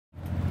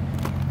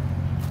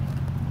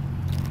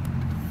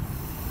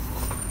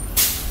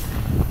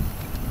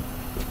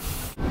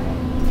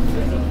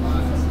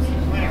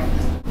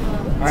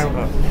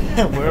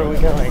Where are we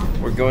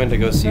going? We're going to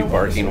go see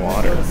Barking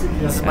Water.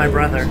 This is my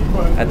brother.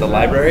 At the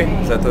library?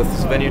 Is that the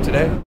venue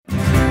today?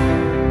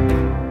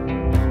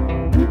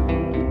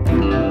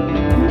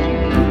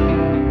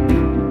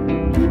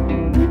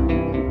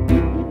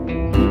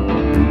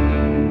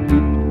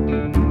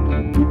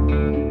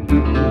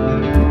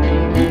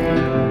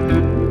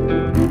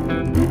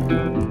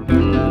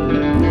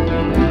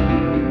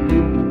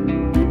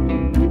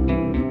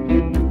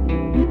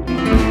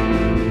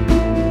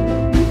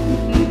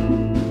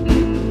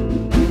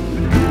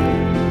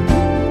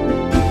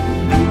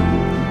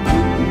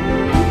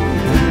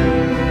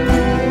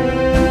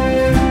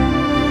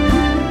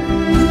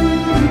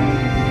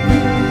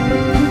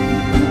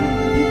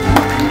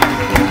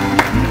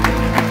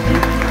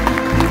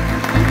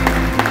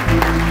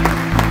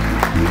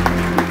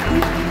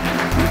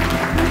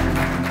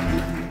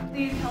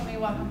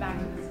 Welcome back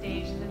to the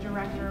stage, the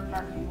director of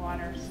Barking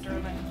Water,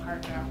 Sterling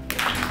Harjo.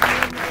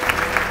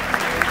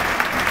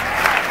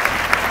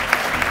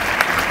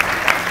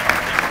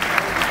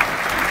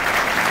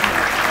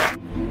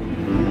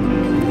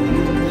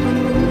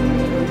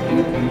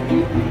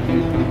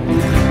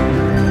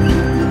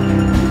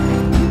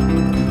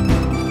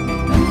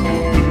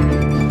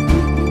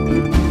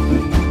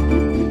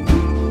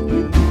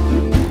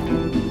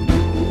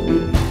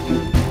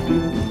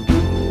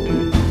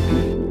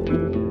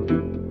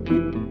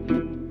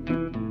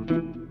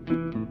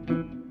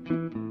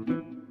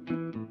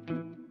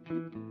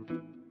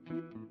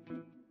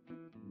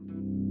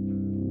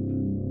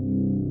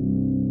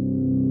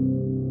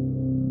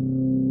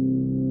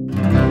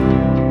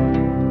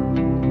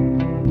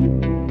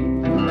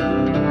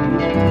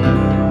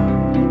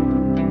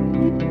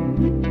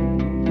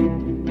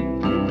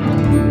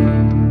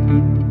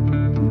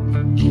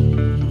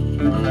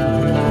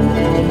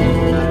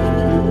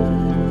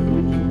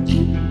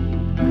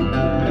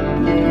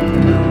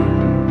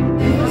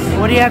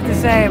 What do you have to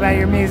say about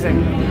your music? I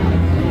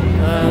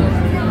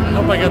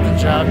hope I got the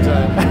job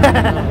done.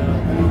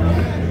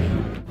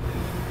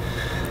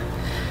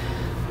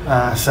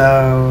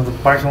 So the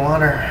Barking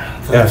Water,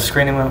 the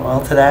screening went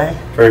well today.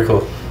 Very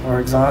cool.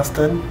 We're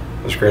exhausted.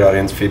 There's great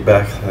audience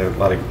feedback. A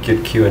lot of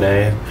good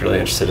Q&A. Really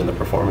interested in the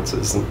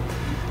performances and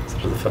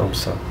such of the film.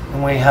 So.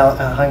 And we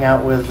hung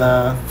out with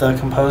the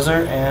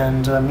composer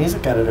and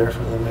music editor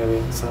for the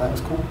movie, so that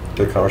was cool.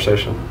 Good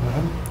conversation.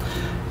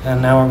 And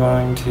now we're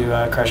going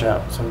to crash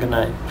out. So good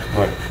night.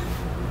 All right.